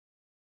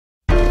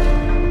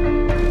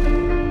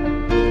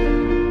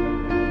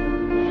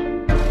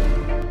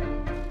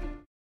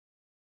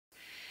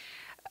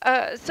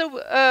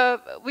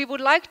We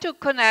would like to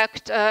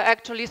connect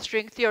actually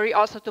string theory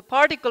also to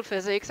particle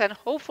physics and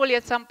hopefully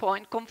at some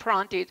point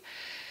confront it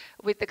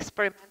with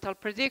experimental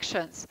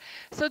predictions.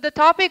 So the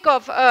topic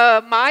of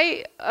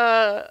my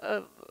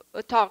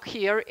talk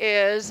here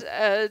is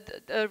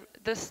the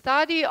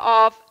study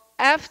of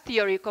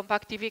F-theory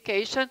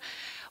compactification,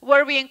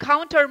 where we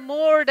encounter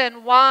more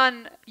than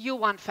one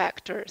U1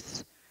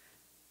 factors.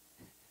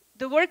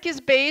 The work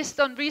is based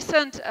on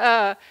recent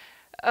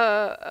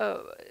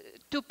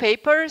two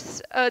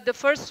papers. The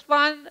first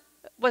one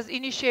was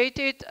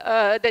initiated,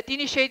 that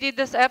initiated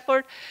this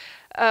effort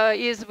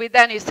is with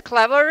Dennis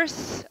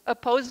Clevers, a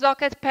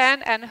postdoc at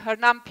Penn, and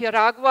Hernán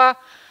Pieragua,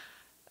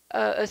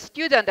 a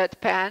student at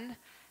Penn.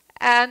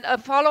 And a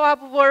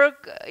follow-up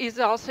work is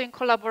also in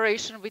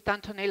collaboration with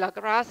Antonella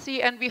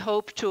Grassi, and we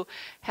hope to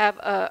have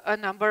a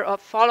number of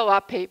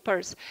follow-up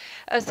papers.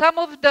 Some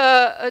of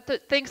the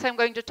things I'm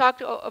going to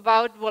talk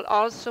about will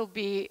also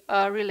be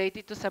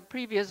related to some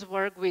previous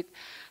work with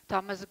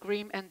Thomas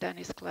Grimm and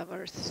Dennis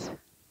Clevers.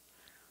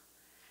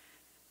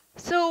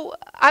 So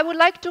I would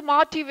like to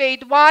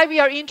motivate why we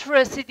are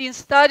interested in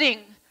studying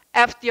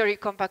F-theory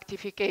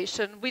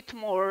compactification with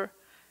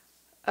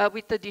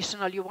with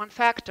additional U1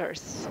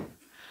 factors.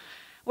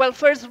 Well,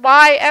 first,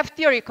 why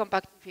F-theory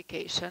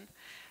compactification?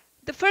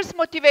 The first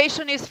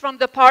motivation is from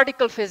the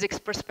particle physics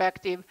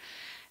perspective,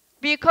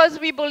 because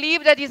we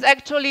believe that is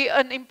actually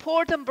an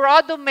important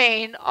broad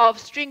domain of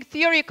string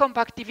theory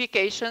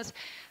compactifications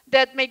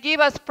that may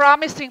give us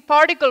promising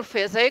particle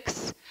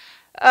physics.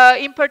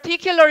 In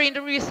particular, in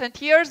the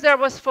recent years, there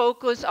was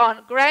focus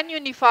on grand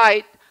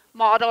unified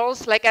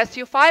models, like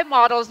SU5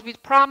 models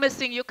with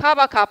promising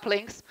Yukawa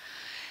couplings,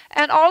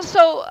 and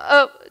also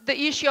the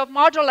issue of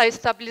moduli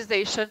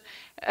stabilization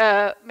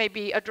may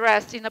be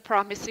addressed in a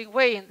promising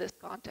way in this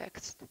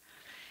context.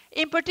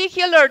 In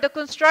particular, the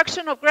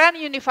construction of grand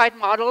unified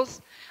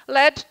models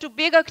led to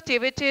big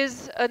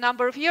activities a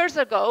number of years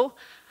ago,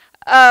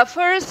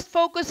 first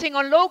focusing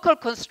on local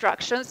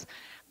constructions,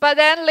 but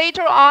then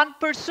later on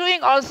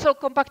pursuing also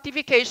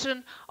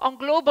compactification on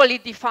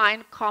globally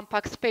defined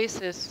compact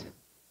spaces.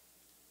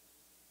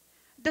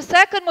 The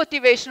second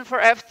motivation for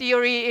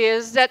F-theory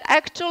is that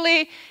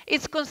actually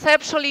it's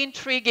conceptually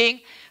intriguing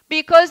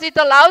because it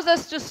allows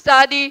us to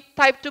study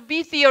type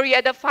 2B theory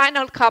at a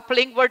final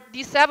coupling where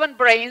D7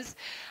 branes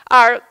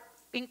are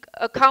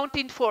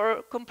accounted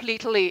for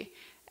completely.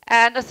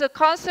 And as a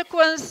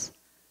consequence,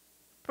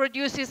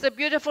 produces a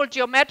beautiful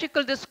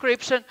geometrical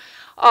description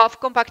of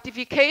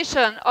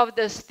compactification of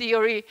this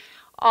theory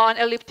on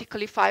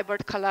elliptically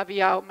fibered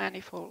Calabi-Yau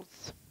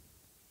manifolds.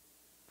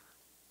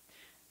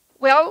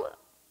 Well,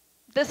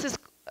 this is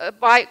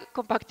by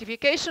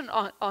compactification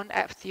on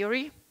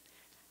F-theory.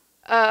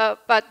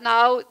 But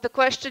now the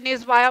question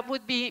is why I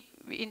would be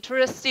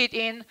interested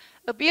in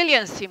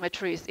abelian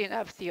symmetries in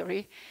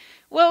F-theory.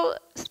 Well,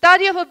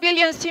 study of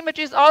abelian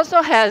symmetries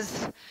also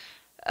has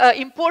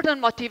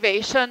important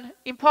motivation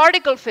in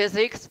particle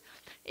physics.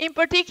 In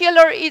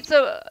particular, it's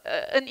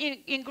an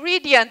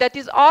ingredient that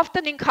is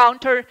often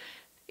encountered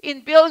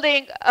in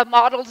building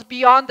models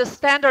beyond the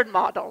standard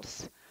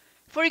models.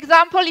 For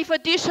example, if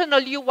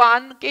additional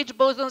U1 gauge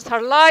bosons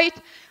are light,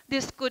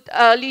 this could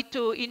lead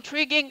to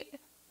intriguing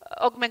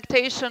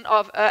augmentation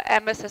of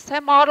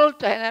MSSM model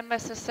to an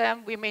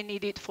MSSM. We may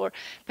need it for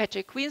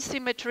Paget-Queen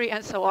symmetry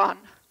and so on.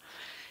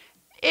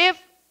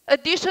 If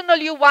additional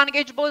U1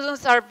 gauge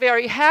bosons are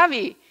very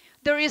heavy,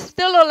 there is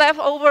still a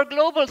leftover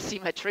global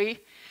symmetry,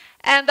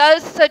 and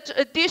thus such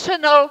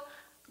additional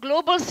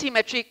global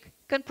symmetry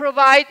can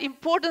provide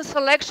important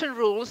selection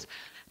rules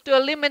to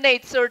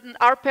eliminate certain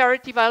R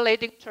parity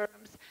violating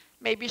terms,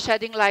 maybe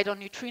shedding light on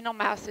neutrino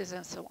masses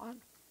and so on.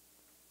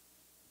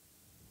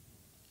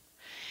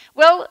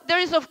 Well, there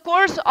is of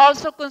course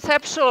also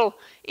conceptual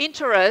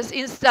interest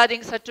in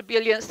studying such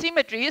abelian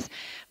symmetries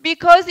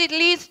because it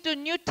leads to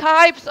new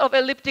types of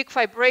elliptic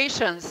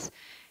fibrations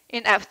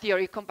in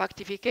F-theory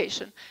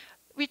compactification,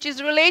 which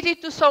is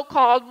related to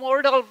so-called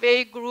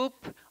Mordell-Weil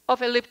group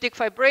of elliptic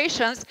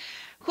fibrations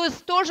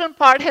whose torsion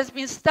part has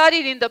been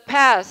studied in the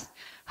past.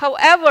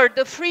 However,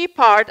 the free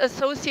part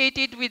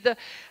associated with the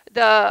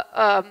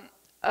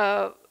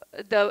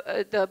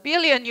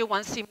abelian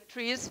U1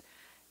 symmetries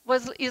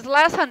is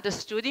less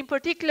understood. In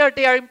particular,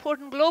 there are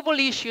important global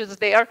issues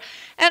there,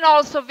 and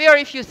also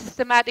very few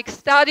systematic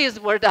studies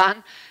were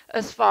done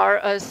as far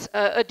as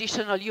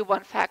additional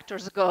U1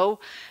 factors go,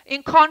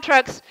 in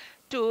contrast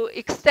to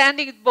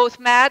extending both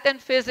math and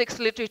physics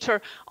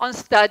literature on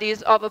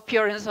studies of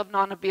appearance of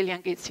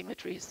non-abelian gauge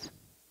symmetries.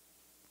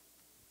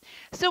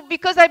 So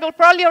because I will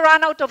probably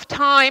run out of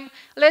time,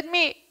 let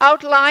me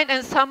outline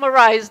and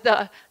summarize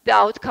the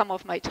outcome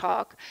of my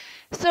talk.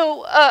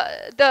 So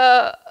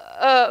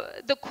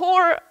the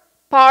core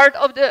part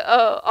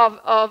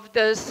of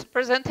this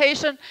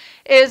presentation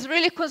is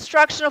really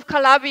construction of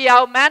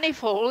Calabi-Yau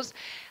manifolds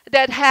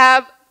that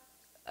have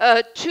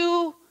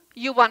two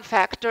U1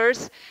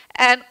 factors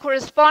and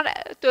correspond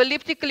to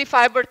elliptically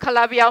fibered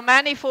Calabi-Yau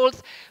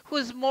manifolds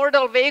whose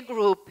Mordell-Weil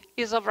group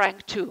is of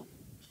rank 2.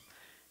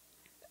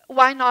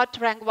 Why not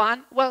rank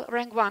 1? Well,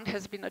 rank 1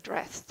 has been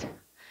addressed.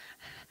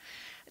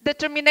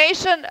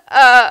 Determination,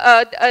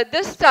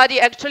 this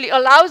study actually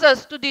allows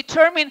us to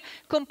determine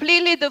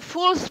completely the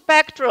full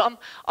spectrum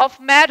of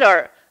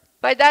matter.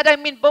 By that I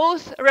mean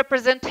both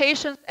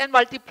representations and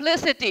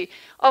multiplicity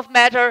of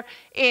matter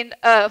in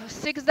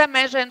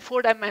 6-dimensional and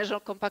 4-dimensional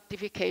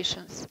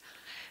compactifications.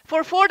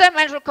 For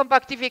 4-dimensional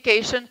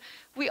compactification,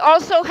 we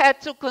also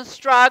had to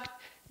construct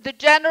the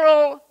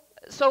general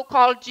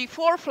so-called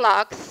G4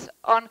 flux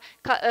on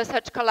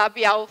such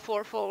Calabi-Yau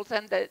fourfolds,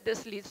 and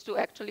this leads to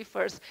actually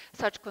first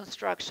such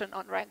construction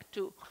on rank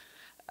 2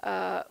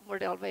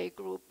 Mordell-Weil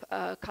group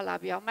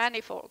Calabi-Yau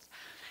manifolds.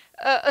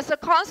 As a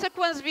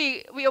consequence,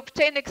 we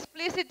obtain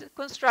explicit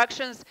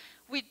constructions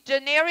with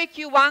generic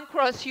U1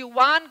 cross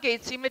U1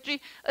 gate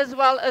symmetry, as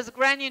well as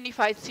grand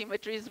unified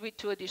symmetries with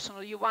 2 additional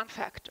U1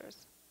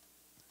 factors.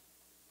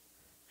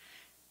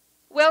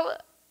 Well,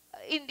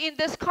 in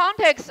this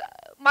context,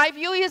 my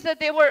view is that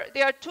there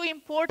are 2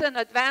 important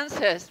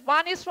advances.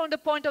 One is from the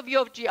point of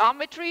view of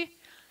geometry.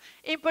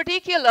 In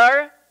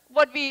particular,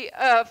 what we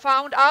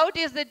found out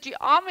is that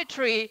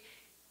geometry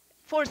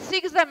for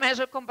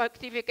 6-dimensional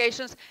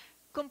compactifications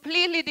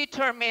completely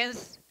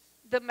determines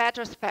the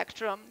matter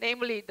spectrum,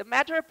 namely the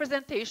matter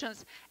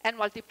representations and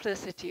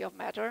multiplicity of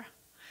matter.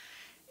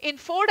 In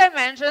 4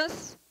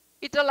 dimensions,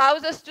 it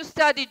allows us to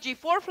study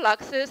G4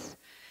 fluxes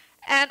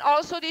and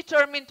also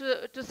determine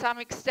to some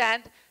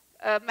extent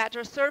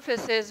matter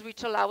surfaces,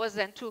 which allow us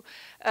then to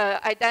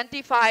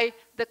identify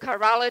the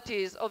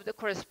chiralities of the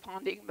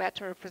corresponding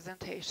matter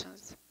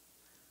representations.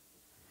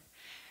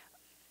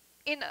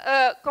 In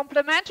a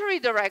complementary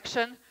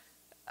direction,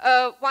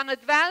 one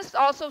advanced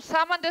also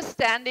some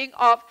understanding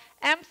of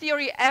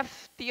M-theory,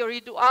 F-theory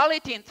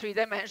duality in 3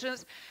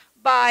 dimensions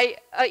by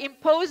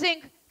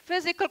imposing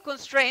physical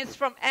constraints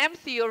from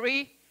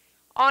M-theory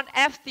on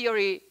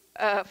F-theory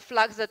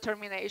flux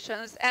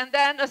determinations. And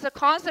then as a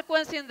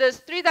consequence in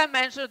this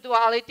 3-dimensional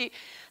duality,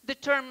 the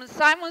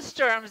Simon's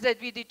terms that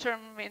we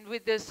determine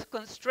with this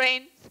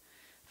constraint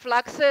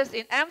fluxes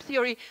in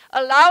M-theory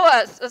allow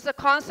us as a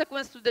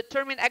consequence to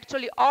determine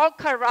actually all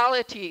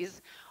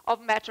chiralities of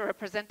matter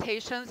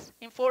representations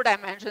in 4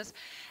 dimensions,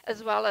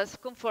 as well as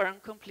confirm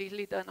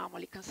completely the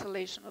anomaly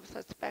cancellation of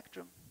such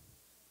spectrum.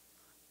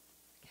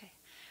 Okay.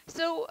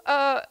 So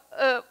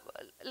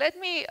let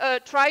me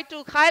try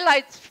to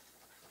highlight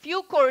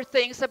few core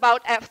things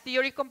about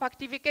F-theory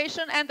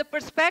compactification, and the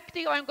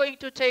perspective I'm going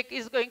to take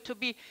is going to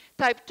be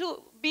type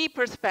 2B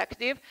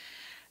perspective.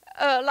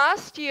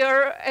 Last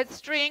year at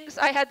Strings,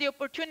 I had the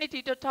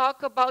opportunity to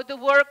talk about the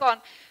work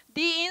on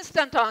D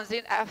instantons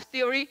in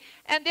F-theory,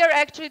 and there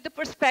actually the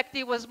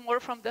perspective was more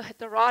from the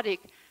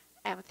heterotic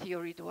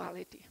M-theory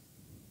duality.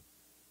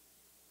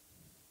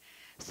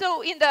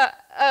 So in the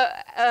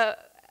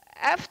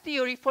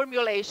F-theory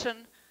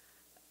formulation,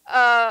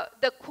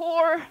 the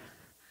core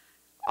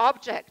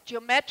object,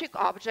 geometric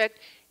object,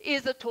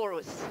 is a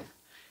torus.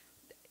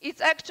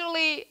 It's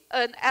actually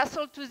an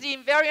SL to Z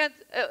invariant,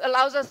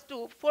 allows us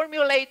to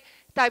formulate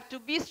type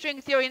 2B string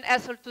theory in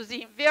SL to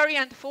Z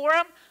invariant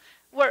form,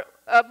 where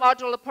a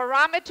modular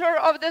parameter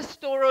of this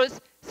torus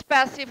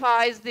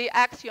specifies the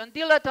axion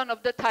dilaton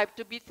of the type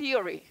 2B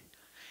theory.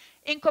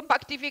 In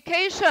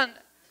compactification,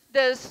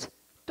 this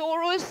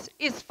torus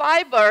is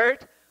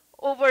fibered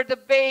over the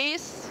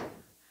base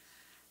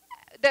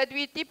that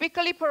we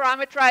typically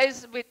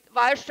parameterize with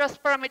Weierstrass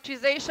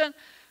parametrization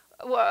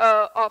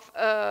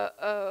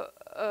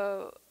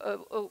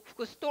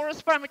whose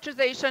torus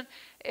parametrization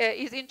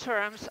is in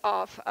terms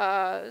of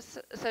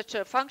such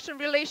a function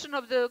relation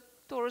of the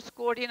torus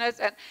coordinates,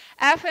 and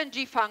F and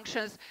G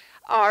functions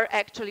are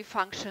actually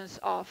functions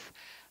of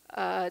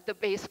the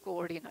base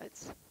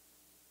coordinates.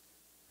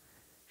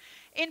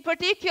 In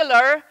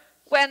particular,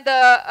 when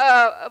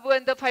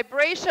the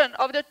fibration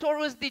of the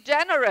torus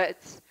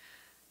degenerates,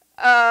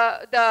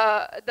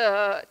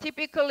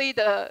 typically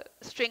the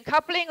string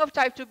coupling of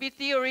type 2B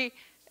theory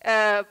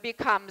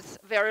becomes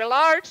very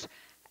large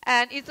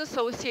and is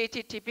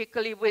associated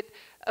typically with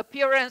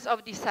appearance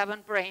of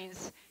D7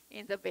 branes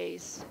in the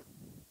base.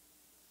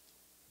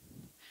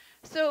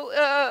 So,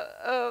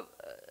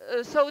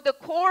 so the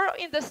core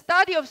in the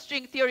study of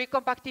string theory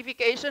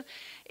compactification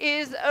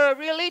is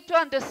really to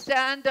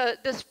understand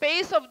the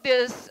space of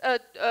these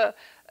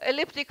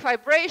elliptic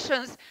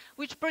vibrations,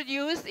 which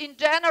produce in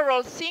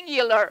general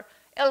singular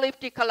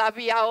elliptic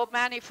Calabi-Yau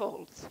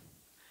manifolds.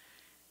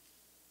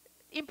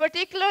 In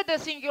particular, the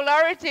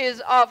singularities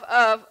of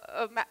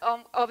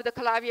the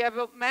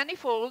Calabi-Yau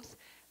manifolds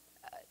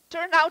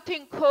turn out to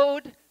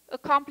encode a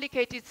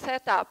complicated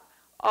setup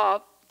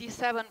of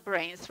D7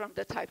 branes from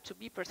the type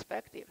 2B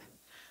perspective.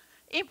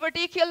 In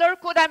particular,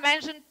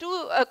 codimension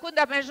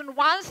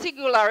 1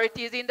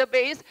 singularities in the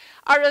base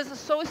are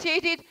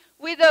associated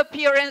with the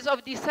appearance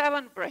of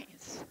D7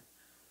 branes.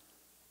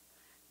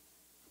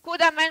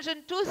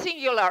 Codimension 2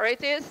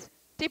 singularities,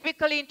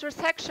 typically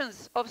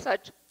intersections of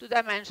such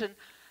 2-dimension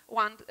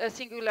 1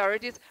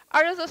 singularities,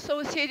 are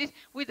associated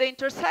with the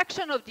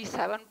intersection of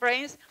D7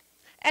 branes.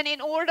 And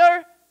in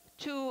order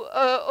to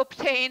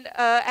obtain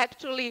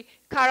actually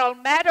chiral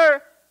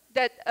matter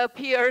that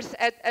appears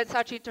at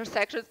such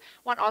intersections,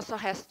 one also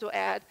has to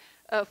add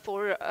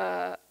for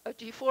a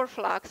G4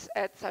 flux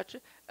at such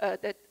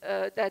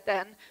that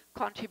then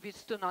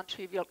contributes to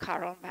non-trivial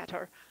chiral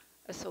matter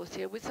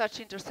associated with such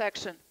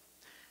intersection.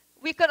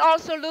 We can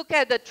also look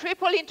at the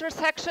triple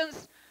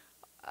intersections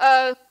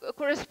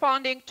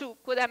corresponding to,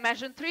 could I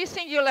mention, 3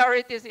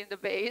 singularities in the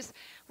base,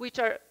 which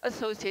are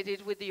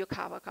associated with the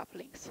Yukawa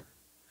couplings.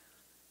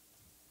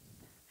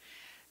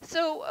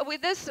 So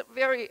with this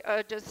very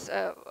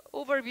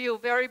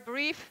overview, very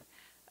brief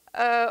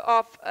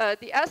of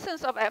the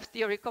essence of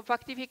F-theory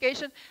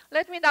compactification,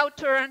 let me now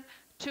turn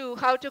to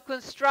how to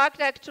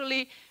construct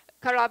actually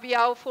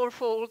Calabi-Yau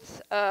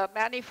fourfolds,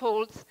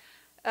 manifolds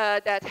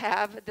that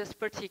have this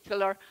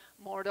particular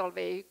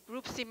Mordell-Weil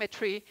group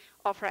symmetry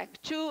of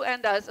rank 2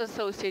 and thus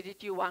associated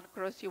U1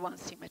 cross U1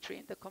 symmetry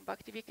in the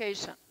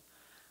compactification.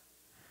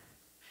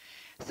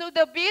 So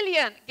the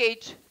Abelian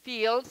gauge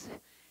fields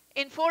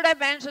in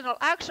 4-dimensional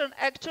action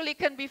actually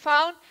can be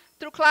found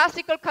through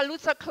classical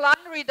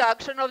Kaluza-Klein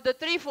reduction of the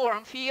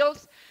 3-form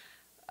fields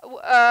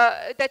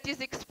that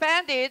is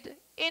expanded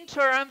in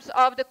terms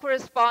of the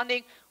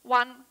corresponding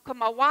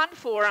 1,1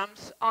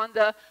 forms on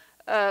the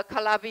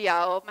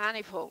Calabi-Yau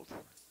manifold.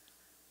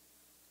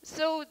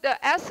 So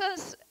the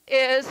essence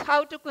is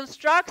how to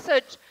construct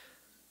such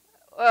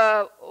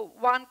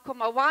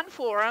 1,1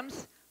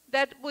 forms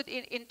that would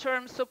in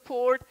turn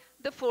support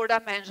the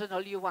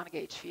 4-dimensional U1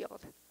 gauge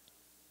field.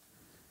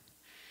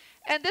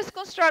 And this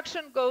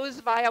construction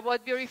goes via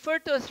what we refer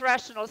to as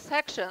rational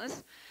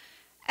sections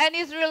and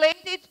is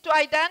related to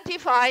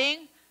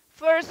identifying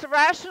first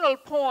rational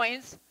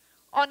points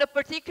on a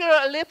particular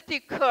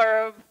elliptic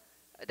curve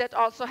that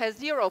also has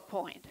 0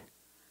 point.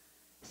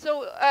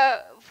 So,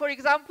 for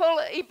example,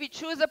 if we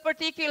choose a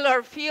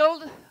particular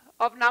field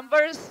of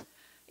numbers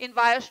in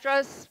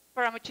Weierstrass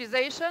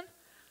parametrization,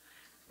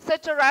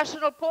 such a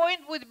rational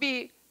point would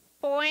be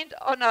point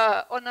on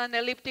an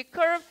elliptic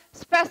curve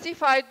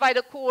specified by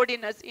the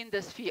coordinates in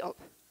this field.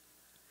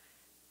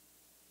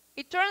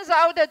 It turns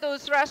out that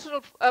those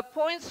rational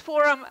points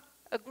form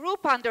a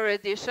group under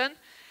addition,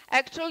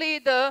 actually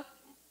the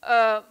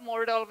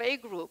Mordell-Weil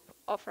group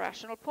of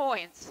rational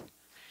points.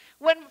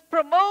 When we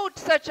promote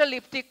such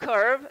elliptic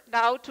curve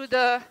now to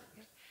the,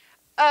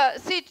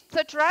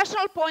 such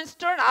rational points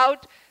turn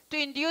out to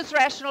induce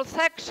rational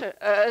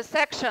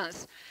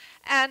sections.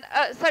 And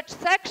such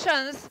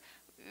sections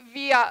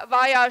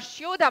via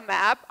Shioda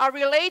map are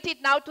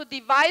related now to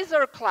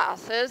divisor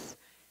classes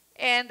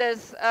and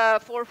as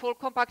fourfold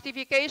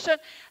compactification.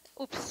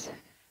 Oops.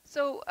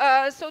 So,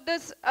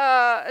 this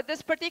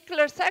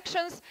particular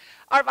sections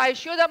are by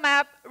Shioda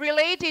map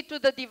related to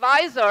the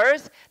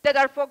divisors that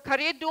are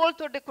Poincare dual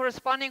to the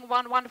corresponding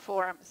 1,1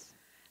 forms.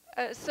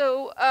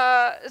 So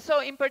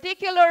in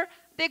particular,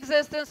 the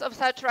existence of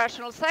such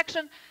rational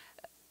section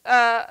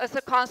as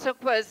a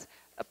consequence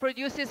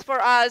produces for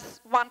us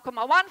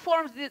 1,1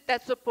 forms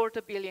that support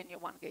Abelian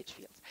U1 gauge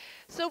fields.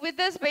 So with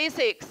these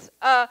basics,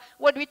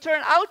 what we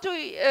turn out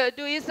to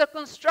do is to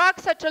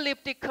construct such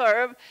elliptic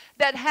curve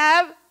that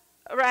have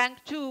rank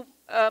 2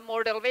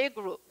 Mordell-Weil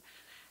group.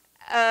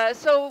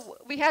 So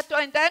we had to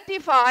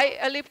identify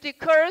elliptic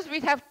curves. We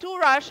have 2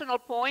 rational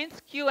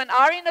points, Q and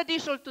R, in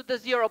addition to the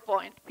 0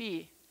 point,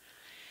 P.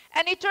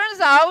 And it turns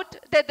out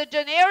that the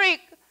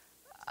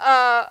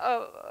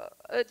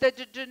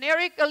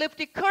generic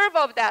elliptic curve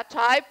of that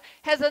type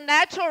has a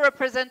natural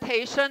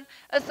representation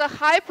as a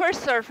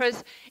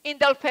hypersurface in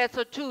Del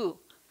Pezzo 2.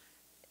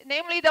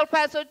 Namely, Del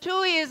Pezzo 2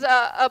 is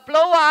a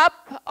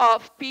blow-up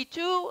of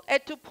P2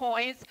 at 2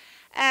 points,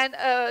 and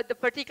the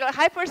particular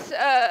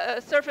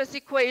hypersurface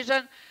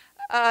equation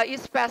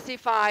is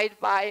specified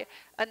by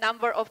a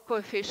number of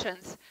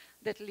coefficients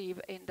that live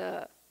in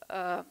the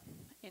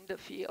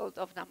field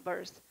of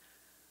numbers.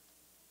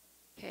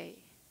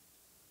 Okay.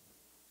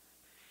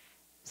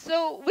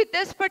 So with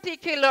this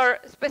particular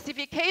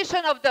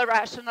specification of the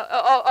rational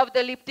of the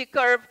elliptic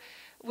curve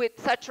with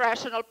such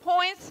rational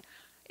points,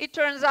 it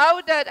turns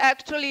out that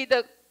actually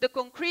the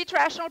concrete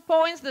rational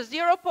points, the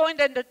 0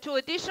 point and the 2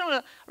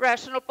 additional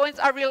rational points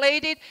are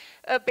related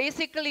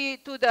basically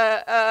to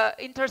the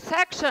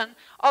intersection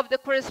of the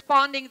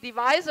corresponding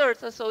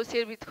divisors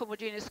associated with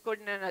homogeneous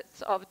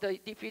coordinates of the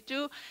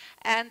dp2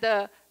 and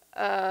the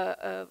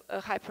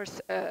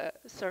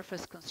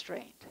hypersurface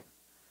constraint.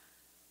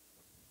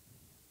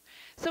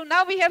 So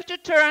now we have to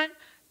turn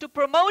to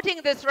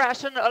promoting this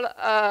rational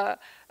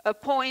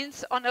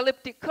points on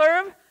elliptic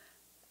curve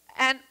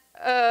and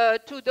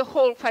to the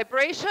whole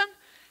fibration.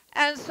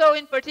 And so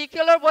in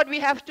particular, what we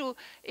have to,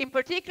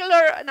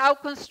 now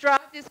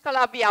construct is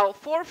Calabi-Yau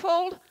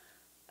fourfold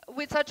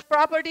with such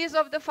properties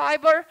of the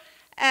fiber.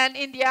 And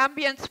in the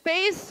ambient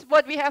space,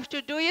 what we have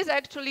to do is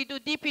actually do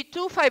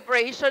dp2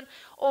 fibration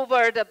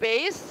over the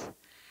base.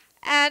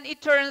 And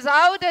it turns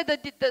out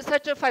that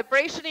such a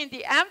fibration in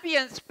the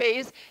ambient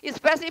space is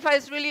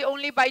specified really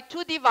only by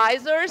 2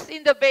 divisors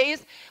in the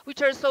base,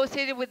 which are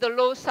associated with the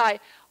loci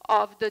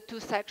of the 2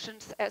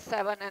 sections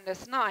S7 and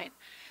S9.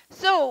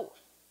 So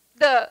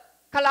the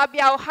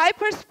Calabi-Yau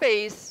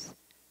hyperspace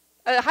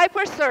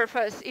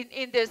hypersurface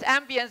in this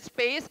ambient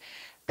space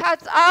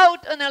cuts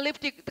out an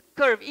elliptic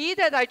curve E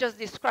that I just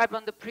described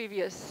on the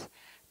previous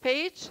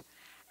page.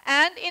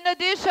 And in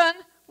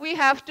addition, we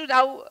have to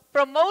now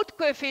promote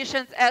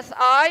coefficients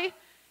Si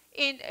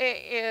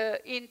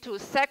into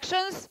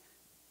sections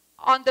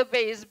on the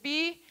base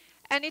B.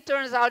 And it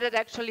turns out that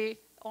actually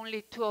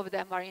only 2 of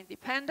them are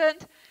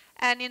independent.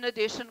 And in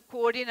addition,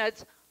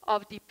 coordinates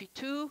of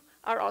dp2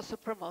 are also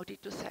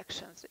promoted to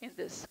sections in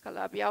this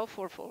Calabi-Yau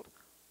fourfold.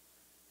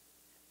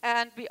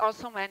 And we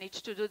also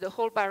managed to do the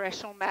whole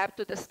birational map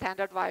to the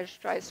standard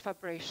Weierstrass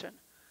vibration.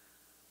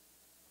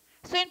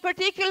 So in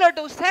particular,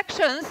 those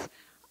sections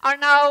are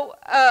now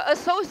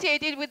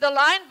associated with the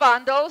line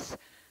bundles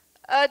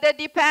that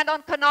depend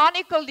on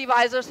canonical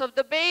divisors of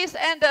the base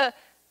and the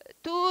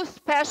 2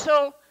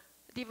 special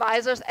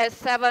divisors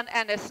S7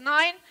 and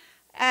S9.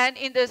 And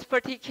in this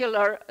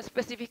particular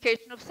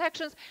specification of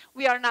sections,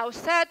 we are now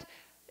set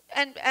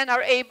and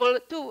are able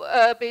to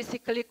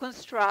basically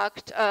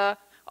construct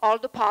all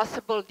the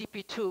possible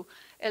dp2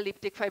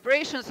 elliptic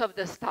vibrations of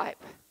this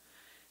type.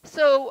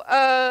 So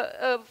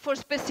for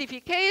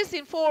specific case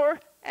in 4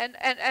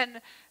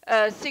 and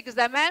 6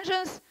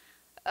 dimensions,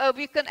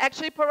 we can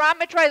actually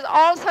parameterize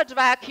all such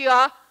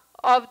vacua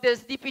of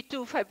this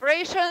dp2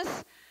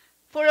 vibrations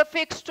for a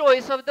fixed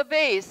choice of the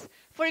base.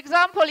 For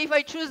example, if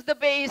I choose the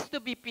base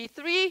to be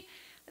P3,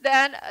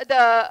 then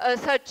the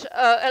such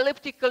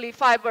elliptically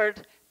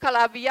fibered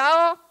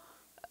Calabi-Yau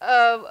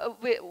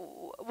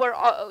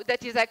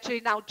that is actually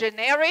now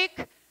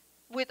generic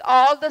with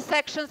all the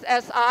sections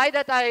Si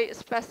that I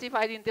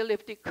specified in the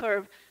elliptic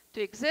curve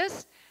to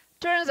exist,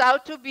 turns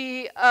out to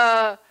be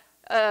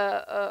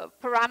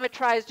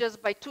parameterized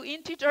just by 2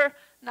 integer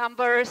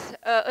numbers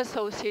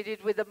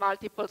associated with the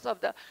multiples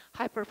of the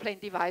hyperplane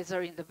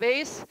divisor in the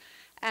base.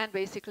 And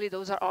basically,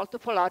 those are all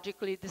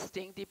topologically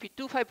distinct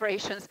dp2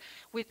 vibrations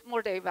with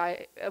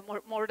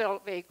Mordell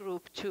Weil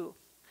group 2.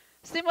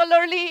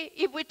 Similarly,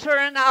 if we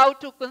turn now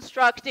to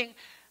constructing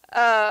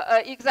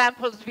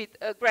examples with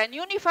a grand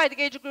unified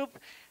gauge group,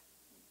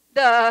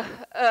 the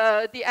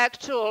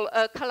actual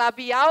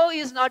Calabi-Yau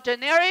is not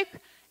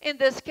generic. In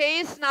this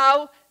case,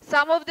 now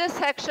some of the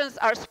sections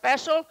are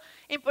special.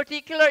 In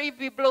particular, if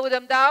we blow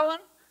them down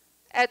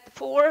at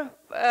for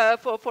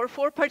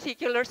 4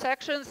 particular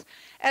sections,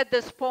 at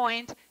this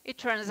point, it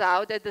turns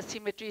out that the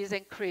symmetry is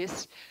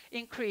increased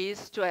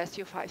to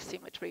SU5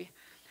 symmetry.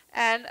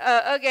 And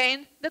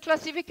again, the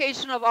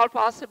classification of all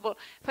possible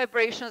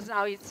vibrations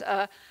now is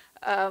a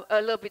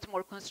little bit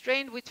more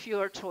constrained with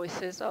fewer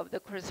choices of the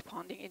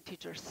corresponding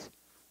integers.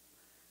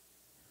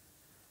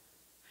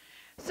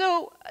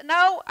 So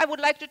now I would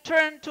like to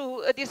turn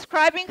to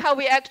describing how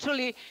we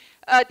actually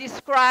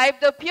describe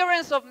the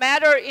appearance of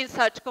matter in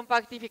such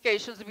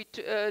compactifications with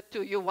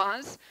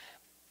 2U1s,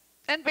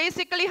 and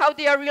basically how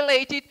they are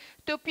related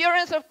to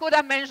appearance of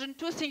codimension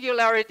 2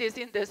 singularities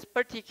in this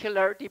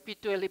particular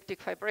dp2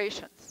 elliptic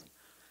vibrations.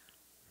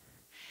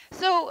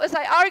 So as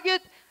I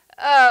argued,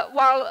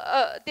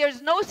 while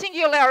there's no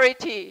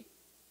singularity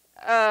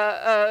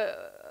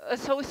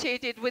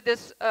associated with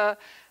this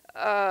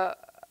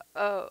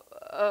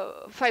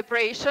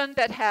vibration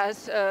that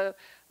has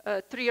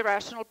 3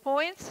 rational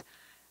points,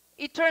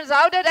 it turns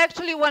out that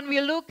actually when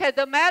we look at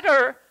the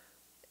matter,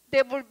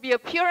 there will be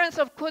appearance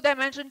of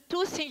codimension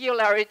 2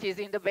 singularities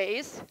in the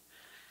base.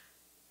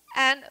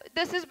 And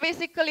this is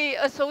basically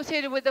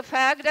associated with the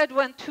fact that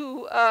when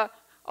 2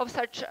 of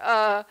such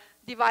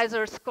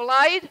divisors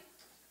collide,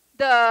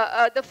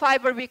 the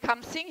fiber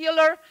becomes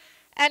singular.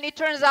 And it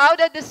turns out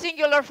that the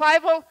singular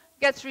fiber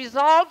gets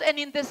resolved. And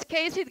in this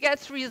case, it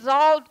gets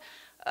resolved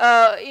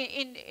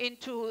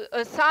into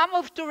a sum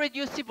of 2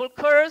 reducible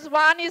curves.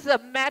 One is a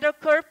matter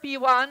curve,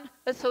 P1,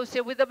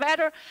 associated with the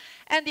matter,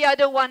 and the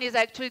other one is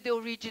actually the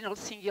original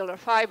singular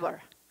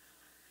fiber.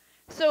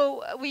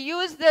 So we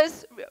use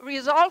this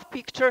resolved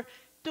picture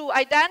to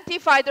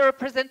identify the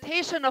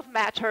representation of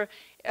matter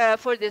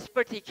for this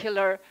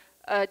particular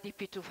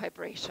dp2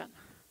 vibration.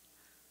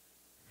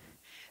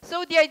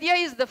 So the idea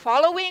is the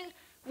following.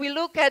 We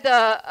look at,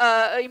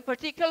 in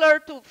particular,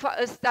 to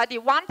study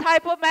one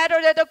type of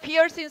matter that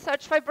appears in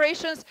such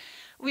vibrations.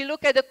 We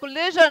look at the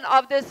collision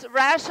of these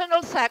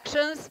rational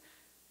sections,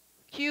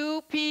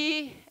 Q,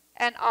 P,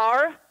 and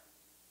R,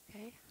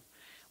 okay,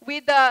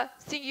 with the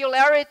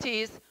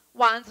singularities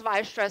once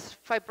Weierstrass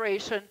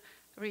vibration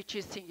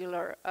reaches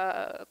singular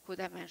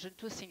codimension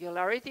 2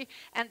 singularity.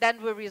 And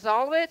then we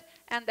resolve it,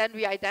 and then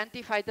we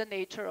identify the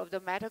nature of the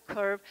matter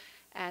curve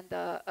and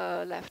the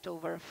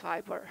leftover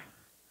fiber.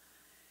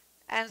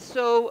 And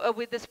so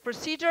with this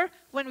procedure,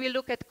 when we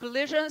look at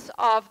collisions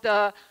of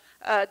the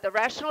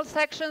rational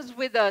sections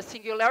with a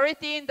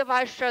singularity in the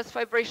Weierstrass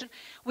vibration,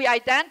 we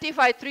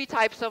identify 3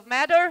 types of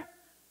matter,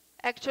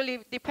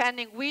 actually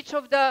depending which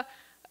of the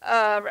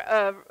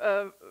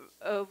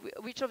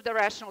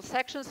rational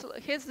sections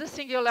hits the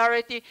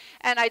singularity,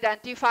 and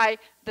identify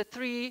the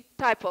 3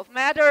 types of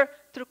matter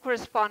through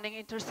corresponding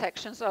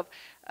intersections of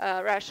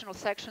rational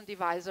section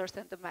divisors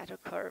and the matter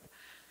curve.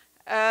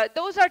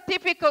 Those are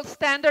typical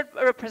standard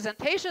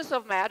representations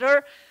of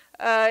matter.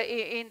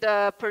 in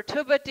the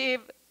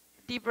perturbative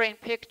D-brane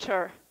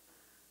picture.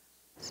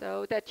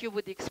 So that you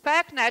would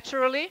expect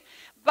naturally,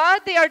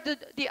 but they are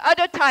the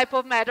other type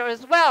of matter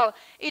as well.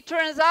 It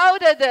turns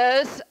out that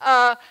these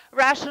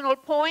rational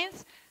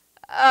points,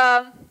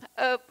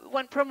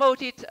 when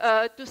promoted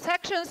to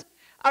sections,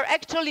 are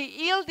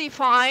actually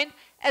ill-defined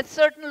at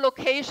certain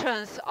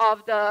locations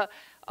of the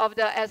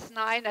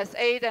S9,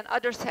 S8, and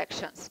other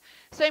sections.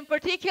 So in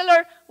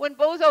particular, when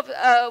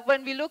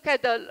we look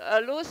at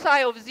the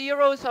loci of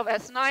zeros of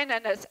S9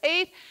 and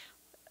S8,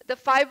 the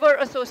fiber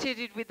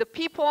associated with the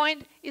P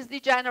point is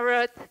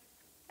degenerate,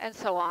 and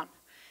so on.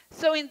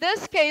 So in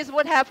this case,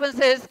 what happens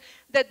is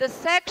that the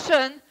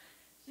section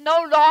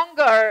no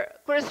longer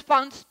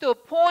corresponds to a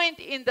point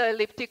in the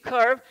elliptic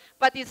curve,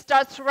 but it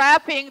starts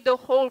wrapping the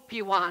whole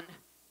P1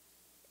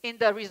 in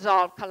the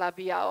resolved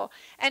Calabi-Yau.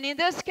 And in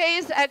this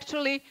case,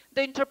 actually,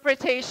 the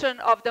interpretation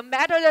of the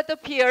matter that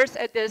appears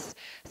at these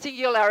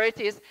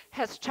singularities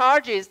has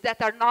charges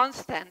that are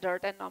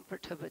non-standard and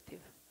non-perturbative.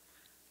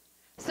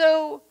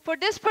 So for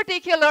this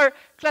particular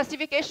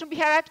classification, we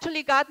have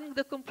actually gotten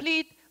the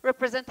complete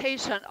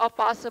representation of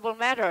possible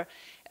matter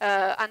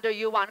under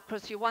U1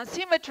 cross U1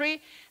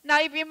 symmetry. Now,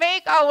 if we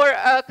make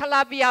our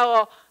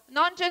Calabi-Yau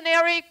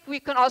non-generic, we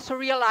can also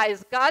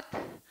realize GUT,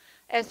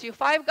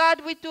 SU5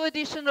 GUT with 2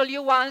 additional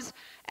U1s,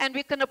 and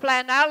we can apply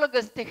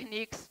analogous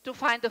techniques to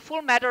find the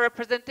full matter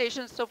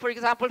representation. So for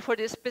example, for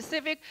this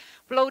specific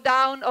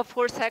blowdown of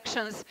 4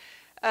 sections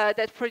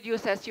that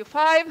produce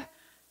SU5,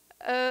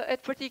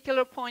 at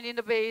particular point in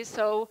the base,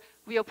 so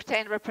we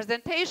obtain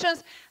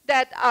representations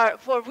that are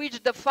for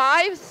which the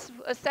fives,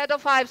 a set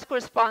of fives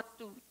correspond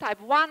to type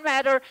 1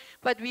 matter,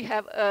 but we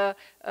have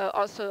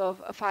also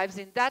fives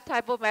in that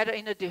type of matter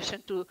in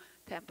addition to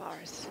 10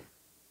 bars.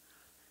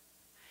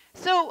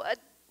 So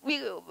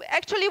we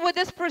actually, with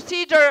this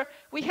procedure,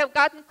 we have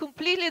gotten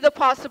completely the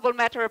possible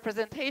matter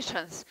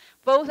representations,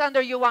 both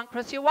under U1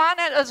 cross U1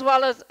 and as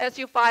well as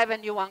SU5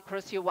 and U1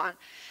 cross U1.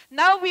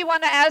 Now we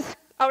want to ask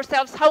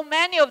ourselves how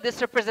many of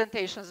these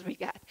representations we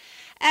get.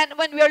 And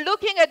when we are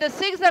looking at the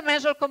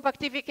 6-dimensional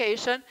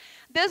compactification,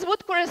 this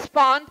would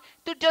correspond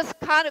to just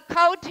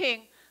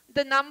counting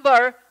the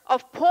number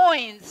of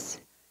points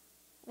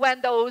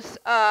when those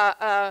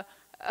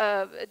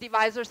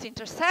divisors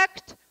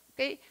intersect.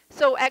 Okay?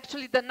 So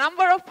actually the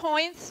number of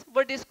points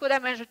where these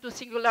codimension 2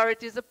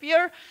 singularities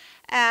appear.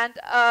 And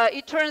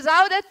it turns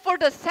out that for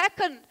the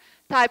second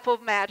type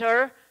of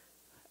matter,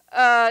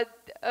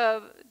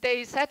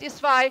 they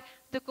satisfy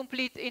the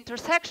complete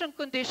intersection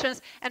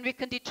conditions, and we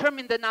can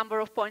determine the number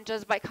of points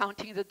just by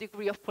counting the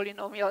degree of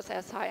polynomials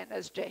Si and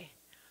Sj.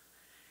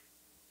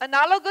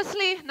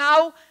 Analogously,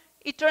 now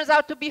it turns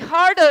out to be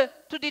harder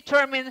to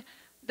determine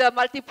the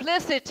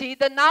multiplicity,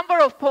 the number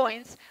of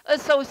points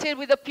associated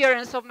with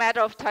appearance of matter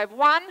of type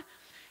 1.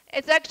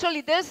 It's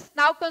actually this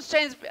now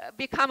constraints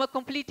become a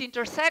complete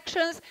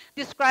intersections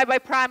described by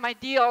prime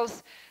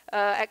ideals.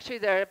 Actually,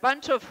 there are a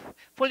bunch of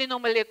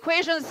polynomial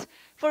equations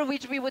for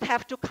which we would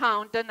have to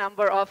count the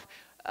number of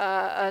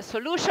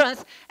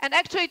solutions. And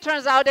actually, it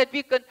turns out that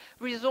we can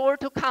resort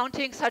to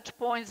counting such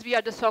points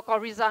via the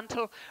so-called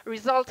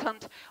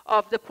resultant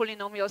of the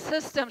polynomial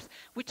systems,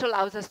 which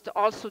allows us to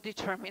also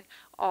determine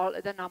all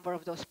the number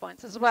of those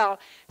points as well.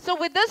 So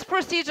with this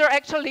procedure,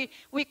 actually,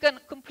 we can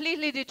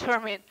completely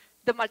determine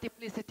the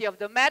multiplicity of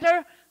the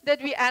matter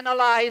that we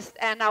analyzed,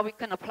 and now we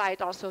can apply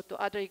it also to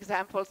other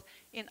examples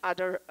in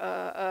other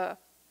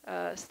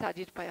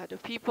studied by other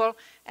people.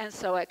 And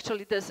so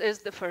actually this is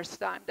the first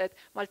time that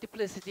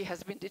multiplicity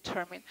has been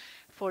determined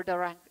for the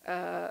rank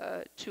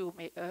 2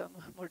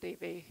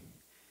 Mordeve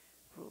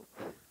group.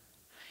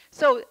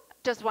 So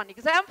just one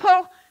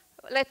example.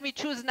 Let me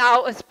choose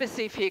now a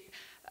specific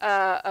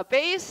a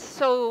base.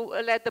 So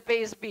let the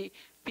base be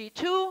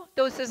P2.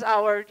 This is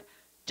our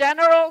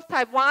general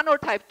type 1 or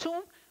type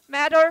 2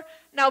 matter.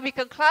 Now we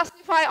can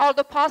classify all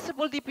the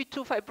possible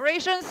dp2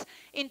 fibrations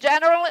in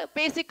general,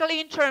 basically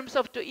in terms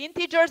of 2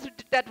 integers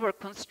that were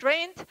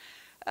constrained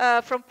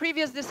from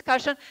previous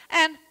discussion.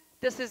 And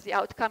this is the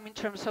outcome in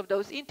terms of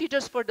those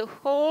integers for the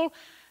whole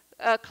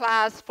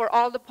class for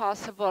all the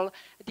possible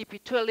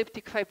dp2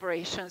 elliptic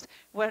fibrations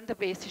when the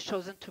base is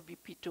chosen to be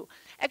P2.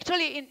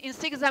 Actually, in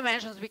 6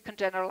 dimensions, we can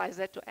generalize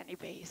that to any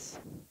base.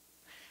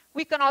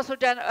 We can also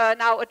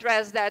now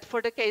address that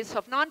for the case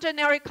of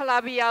non-generic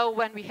Calabi-Yau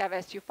when we have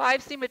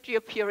SU5 symmetry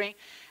appearing,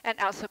 and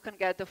also can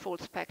get the full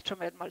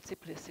spectrum at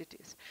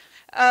multiplicities.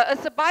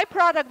 As a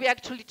byproduct, we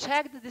actually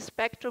check that the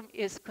spectrum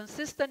is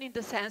consistent in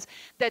the sense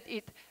that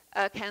it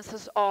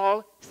cancels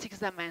all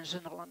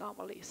 6-dimensional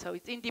anomalies. So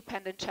it's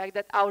independent check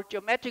that our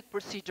geometric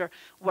procedure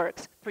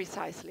works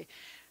precisely.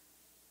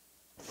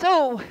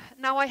 So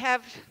now I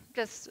have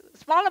just a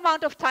small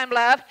amount of time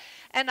left,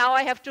 and now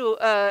I have to,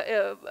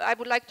 I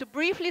would like to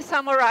briefly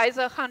summarize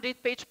a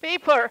 100-page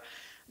paper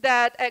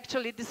that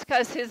actually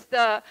discusses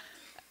the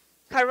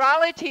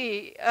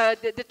chirality,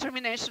 the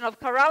determination of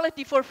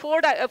chirality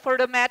for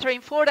the matter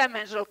in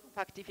 4-dimensional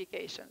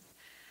compactifications.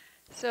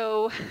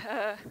 So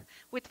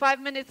with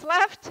 5 minutes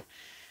left,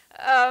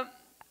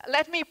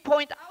 let me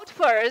point out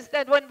first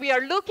that when we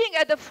are looking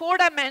at the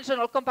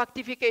four-dimensional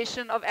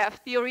compactification of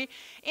F-theory,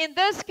 in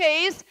this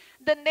case,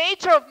 the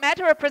nature of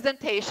matter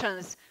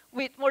representations,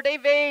 with Mordey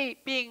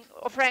being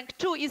of rank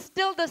 2, is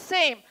still the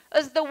same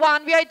as the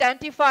one we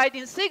identified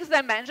in 6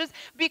 dimensions,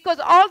 because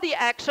all the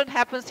action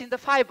happens in the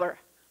fiber.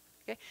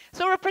 Okay?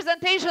 So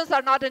representations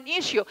are not an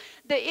issue.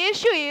 The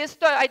issue is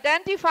to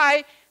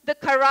identify the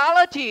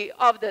chirality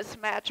of this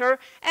matter,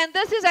 and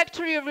this is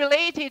actually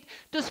related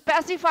to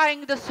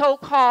specifying the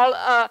so-called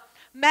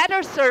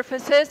matter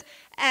surfaces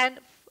and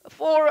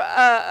for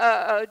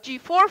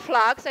G4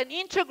 flux, and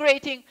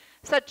integrating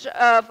such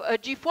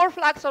G4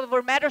 flux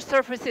over matter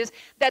surfaces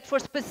that for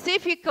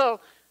specific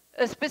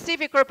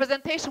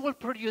representation will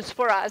produce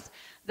for us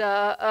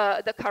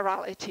the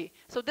chirality.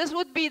 So this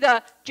would be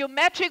the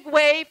geometric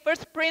way,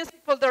 first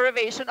principle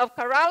derivation of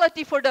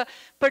chirality for the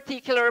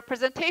particular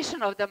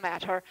representation of the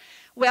matter.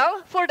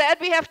 Well, for that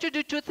we have to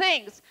do two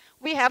things.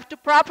 We have to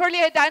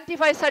properly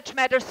identify such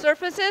matter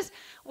surfaces,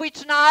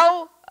 which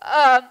now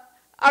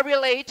are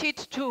related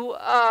to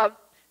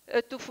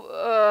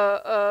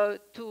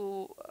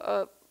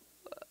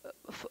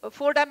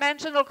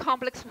four-dimensional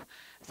complex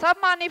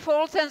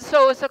submanifolds, and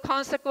so as a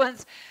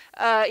consequence,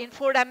 in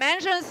 4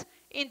 dimensions,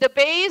 in the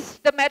base,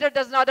 the matter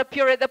does not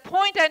appear at the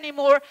point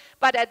anymore,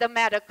 but at the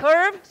matter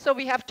curve. So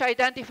we have to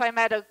identify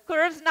matter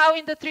curves now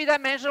in the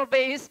 3-dimensional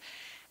base,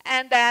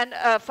 and then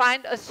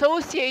find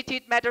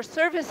associated matter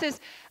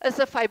surfaces as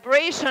a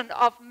fibration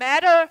of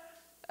matter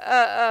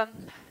of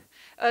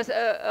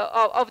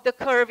the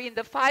curve in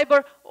the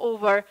fiber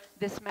over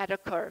these matter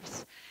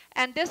curves.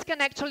 And this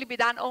can actually be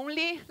done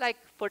only like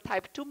for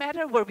type 2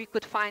 matter, where we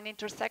could find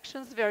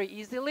intersections very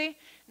easily,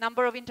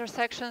 number of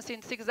intersections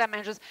in 6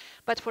 dimensions.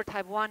 But for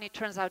type 1, it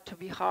turns out to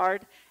be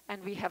hard,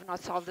 and we have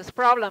not solved this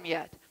problem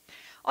yet.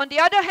 On the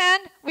other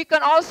hand, we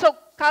can also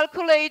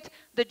calculate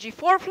the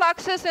G4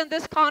 fluxes in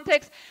this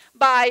context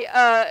by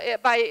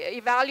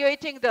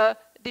evaluating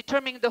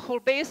determining the whole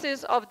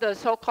basis of the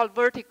so-called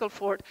vertical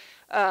Ford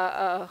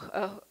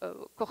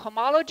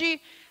cohomology.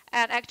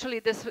 And actually,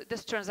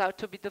 this turns out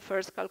to be the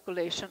first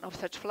calculation of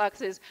such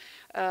fluxes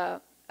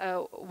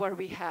where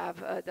we have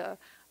the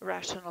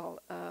rational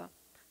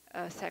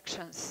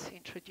sections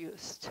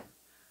introduced.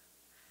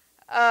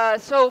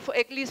 So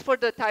at least for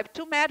the type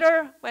 2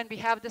 matter, when we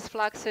have these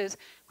fluxes,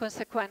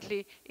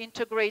 consequently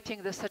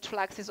integrating the such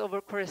fluxes over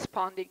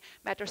corresponding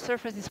matter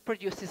surfaces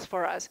produces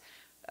for us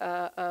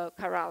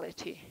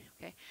chirality.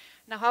 Okay.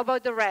 Now how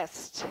about the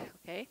rest?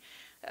 Okay.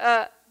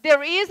 There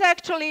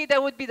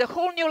would be the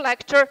whole new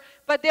lecture,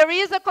 but there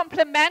is a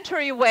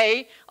complementary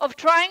way of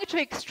trying to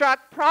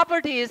extract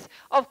properties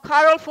of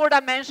chiral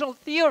 4-dimensional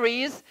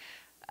theories,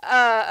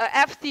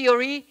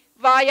 F-theory,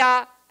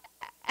 via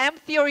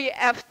M-theory,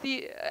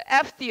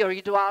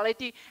 F-theory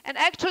duality. And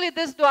actually,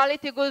 this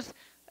duality goes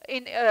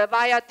in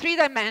via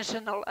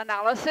 3-dimensional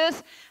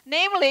analysis.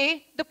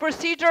 Namely, the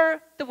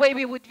procedure, the way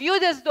we would view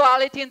this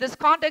duality in this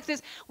context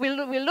is we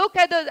look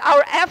at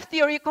our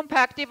F-theory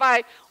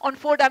compactify on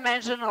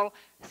 4-dimensional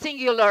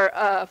singular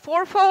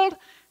fourfold,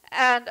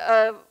 and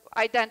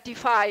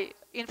identify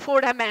in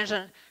 4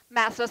 dimensions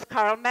massless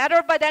chiral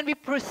matter, but then we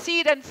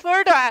proceed and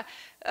further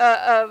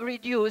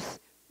reduce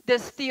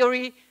this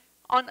theory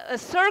on a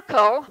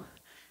circle,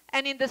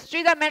 and in this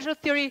 3-dimensional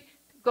theory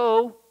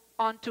go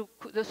on to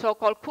the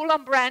so-called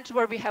Coulomb branch,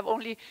 where we have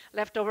only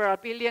leftover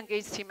Abelian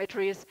gauge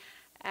symmetries,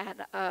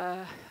 and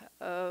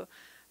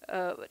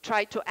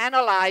try to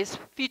analyze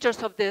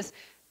features of this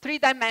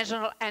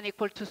 3-dimensional n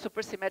equal to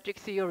supersymmetric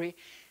theory.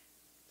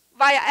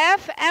 Via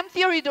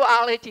M-theory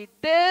duality,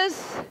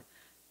 this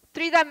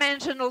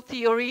 3-dimensional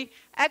theory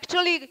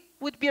actually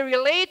would be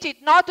related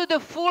not to the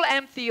full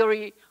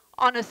M-theory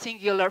on a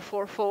singular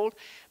fourfold,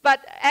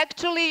 but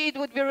actually it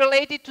would be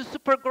related to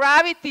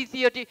supergravity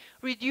theory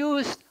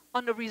reduced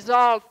on a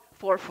resolved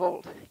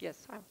fourfold.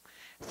 Yes.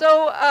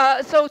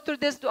 So through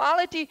this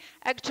duality,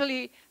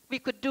 actually, we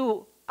could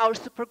do our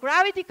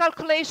supergravity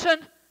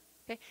calculation,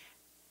 okay,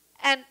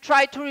 and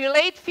try to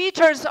relate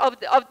features of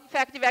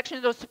effective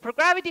action of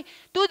supergravity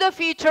to the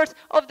features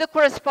of the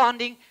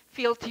corresponding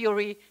field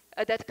theory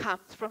that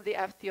comes from the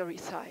F-theory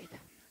side.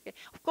 Okay.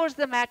 Of course,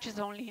 the match is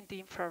only in the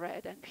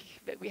infrared, and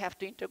we have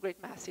to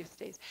integrate massive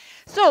states.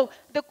 So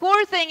the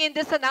core thing in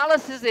this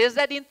analysis is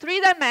that in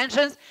 3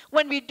 dimensions,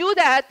 when we do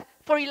that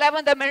for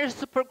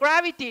 11-dimensional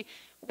supergravity,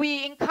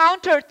 we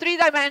encounter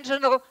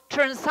 3-dimensional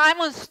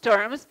Chern-Simons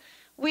terms,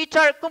 which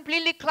are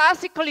completely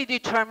classically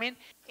determined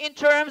in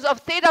terms of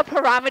theta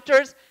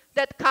parameters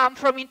that come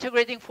from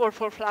integrating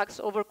fourfold flux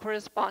over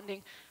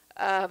corresponding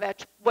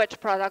wedge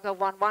product of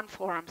 1-1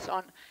 forms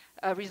on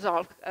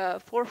resolved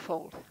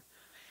fourfold.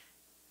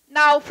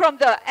 Now, from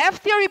the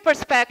F-theory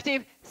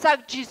perspective,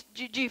 such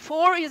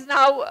G4 is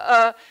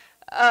now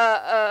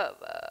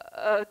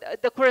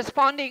the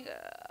corresponding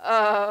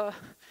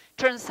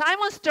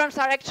Chern-Simons terms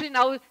are actually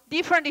now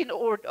different in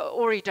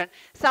origin.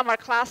 Some are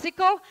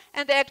classical,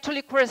 and they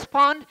actually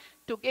correspond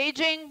to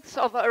gaugings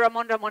of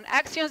Ramond-Ramond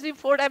axioms in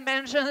 4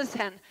 dimensions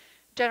and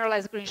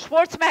generalized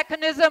Green-Schwarz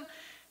mechanism.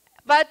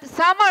 But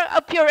some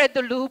appear at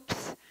the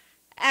loops,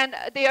 And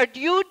they are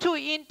due to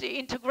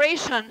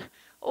integration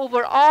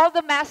over all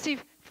the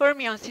massive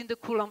fermions in the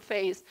Coulomb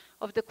phase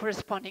of the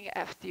corresponding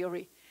F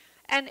theory.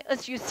 And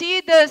as you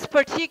see, this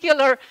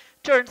particular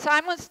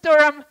Chern-Simons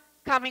term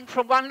coming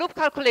from one loop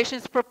calculation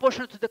is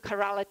proportional to the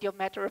chirality of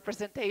matter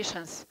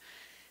representations.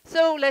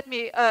 So let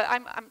me,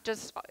 I'm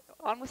just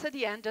almost at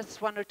the end,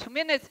 just 1 or 2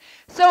 minutes.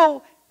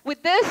 So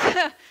with this,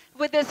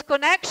 with this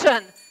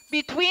connection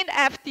between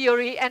F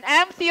theory and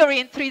M theory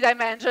in 3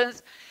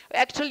 dimensions,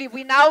 actually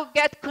we now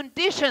get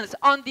conditions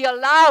on the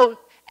allowed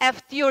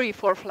F theory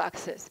for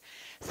fluxes.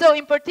 So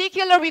in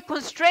particular, we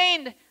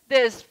constrain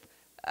this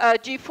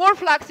G4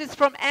 fluxes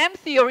from M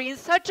theory in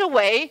such a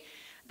way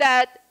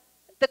that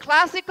the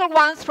classical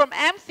ones from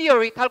M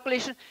theory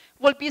calculation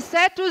will be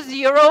set to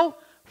 0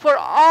 for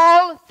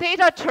all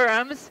theta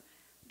terms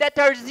that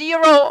are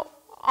 0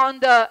 on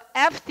the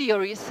F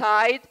theory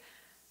side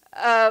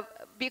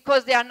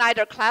because they are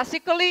neither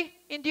classically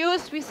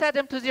induced, we set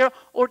them to 0,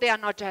 or they are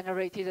not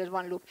generated at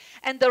one loop.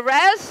 And the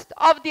rest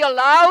of the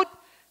allowed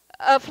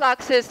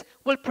fluxes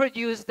will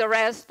produce the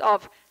rest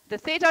of the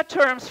theta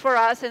terms for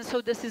us, and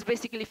so this is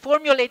basically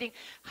formulating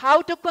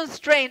how to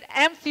constrain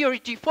M theory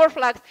G4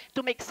 flux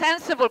to make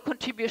sensible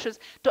contributions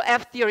to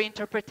F theory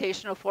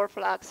interpretation of 4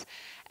 flux.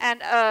 And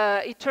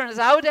it turns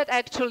out that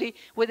actually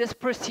with this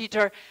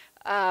procedure,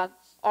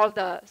 all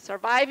the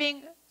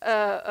surviving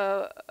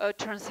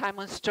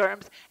Chern-Simons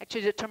terms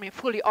actually determine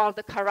fully all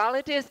the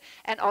chiralities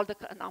and all the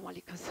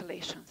anomaly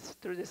cancellations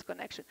through this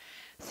connection.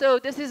 So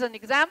this is an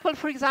example,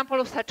 for example,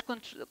 of such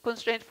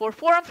constraint for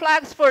foreign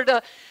flags for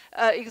the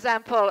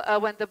example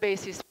when the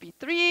base is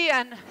P3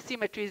 and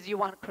symmetry is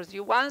U1 cross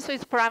U1. So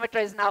it's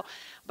parameterized now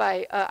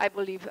by, I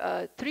believe,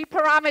 3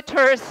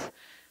 parameters.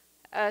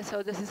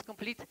 So this is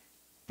complete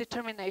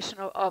determination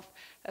of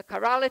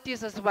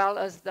chiralities as well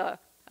as the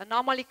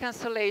anomaly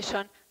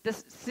cancellation. The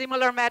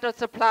similar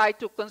methods apply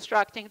to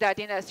constructing that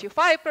in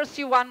SU5 cross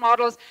U1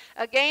 models.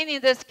 Again,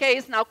 in this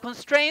case, now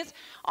constraints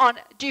on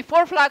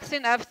G4 flux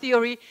in F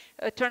theory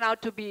turn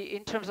out to be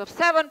in terms of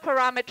 7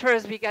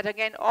 parameters. We get,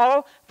 again,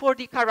 all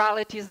 4D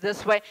chiralities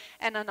this way,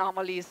 and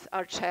anomalies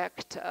are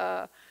checked.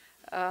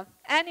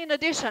 And in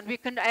addition, we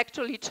can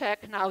actually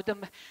check now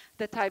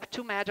the type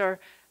 2 matter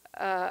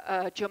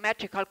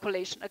geometric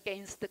calculation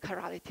against the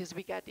chiralities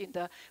we get in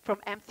from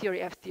M theory,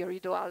 F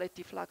theory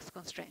duality flux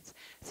constraints.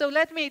 So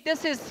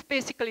this is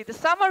basically the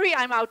summary.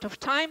 I'm out of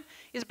time.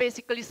 Is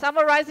basically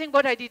summarizing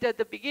what I did at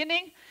the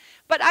beginning.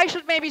 But I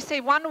should maybe say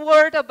 1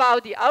 word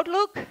about the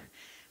outlook.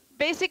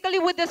 Basically,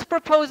 with this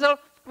proposal,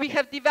 we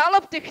have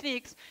developed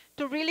techniques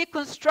to really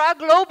construct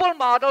global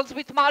models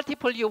with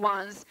multiple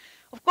U1s.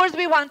 Of course,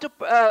 we want to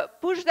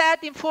push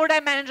that in 4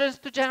 dimensions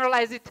to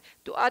generalize it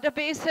to other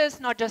bases,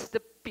 not just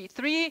the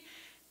P3,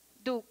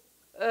 do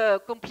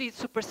complete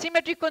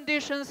supersymmetry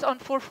conditions on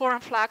 4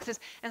 foreign fluxes,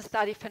 and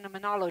study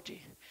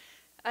phenomenology.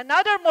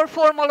 Another more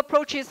formal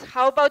approach is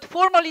how about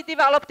formally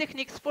developed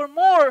techniques for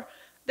more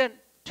than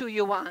 2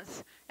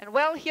 U1s? And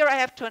well, here I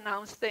have to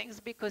announce things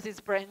because it's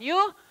brand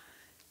new,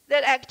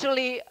 that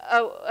actually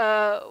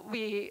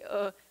we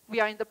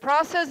are in the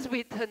process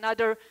with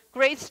another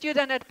great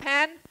student at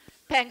Penn,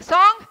 Peng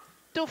Song,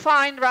 to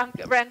find rank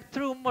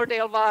through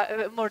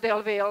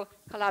Mordell-Weil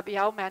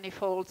Calabi-Yau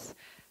manifolds.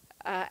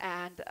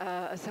 And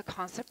as a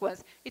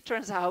consequence, it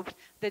turns out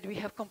that we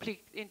have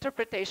complete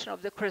interpretation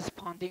of the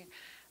corresponding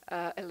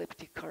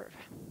elliptic curve.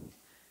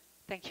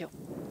 Thank you.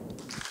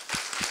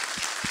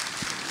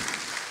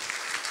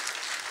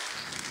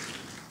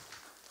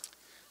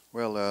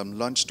 Well,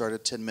 lunch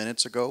started 10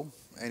 minutes ago.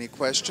 Any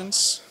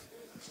questions?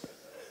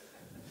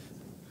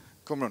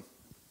 Come on.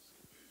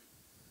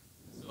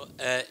 So,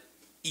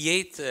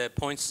 E8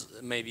 points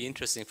may be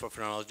interesting for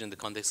phenomenology in the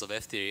context of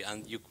F theory,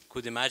 and you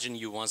could imagine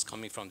U1s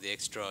coming from the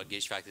extra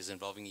gauge factors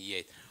involving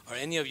E8. Are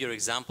any of your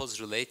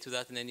examples relate to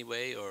that in any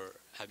way, or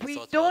have you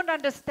thought about? We don't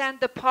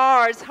understand the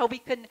parts, how we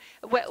can,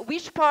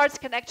 which parts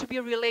can actually be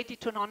related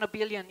to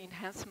non-abelian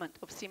enhancement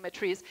of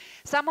symmetries.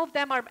 Some of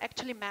them are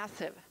actually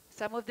massive.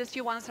 Some of these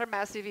U1s are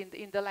massive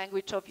in the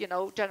language of,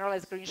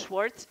 generalized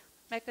Green-Schwarz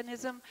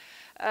mechanism,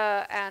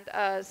 and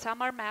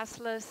some are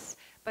massless,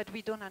 but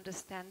we don't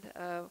understand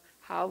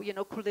how,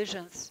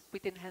 collisions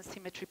with enhanced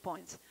symmetry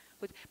points.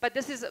 But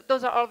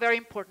those are all very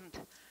important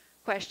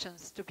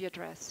questions to be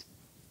addressed.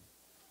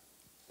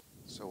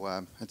 So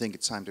I think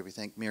it's time to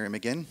thank Mirjam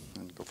again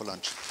and go for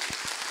lunch.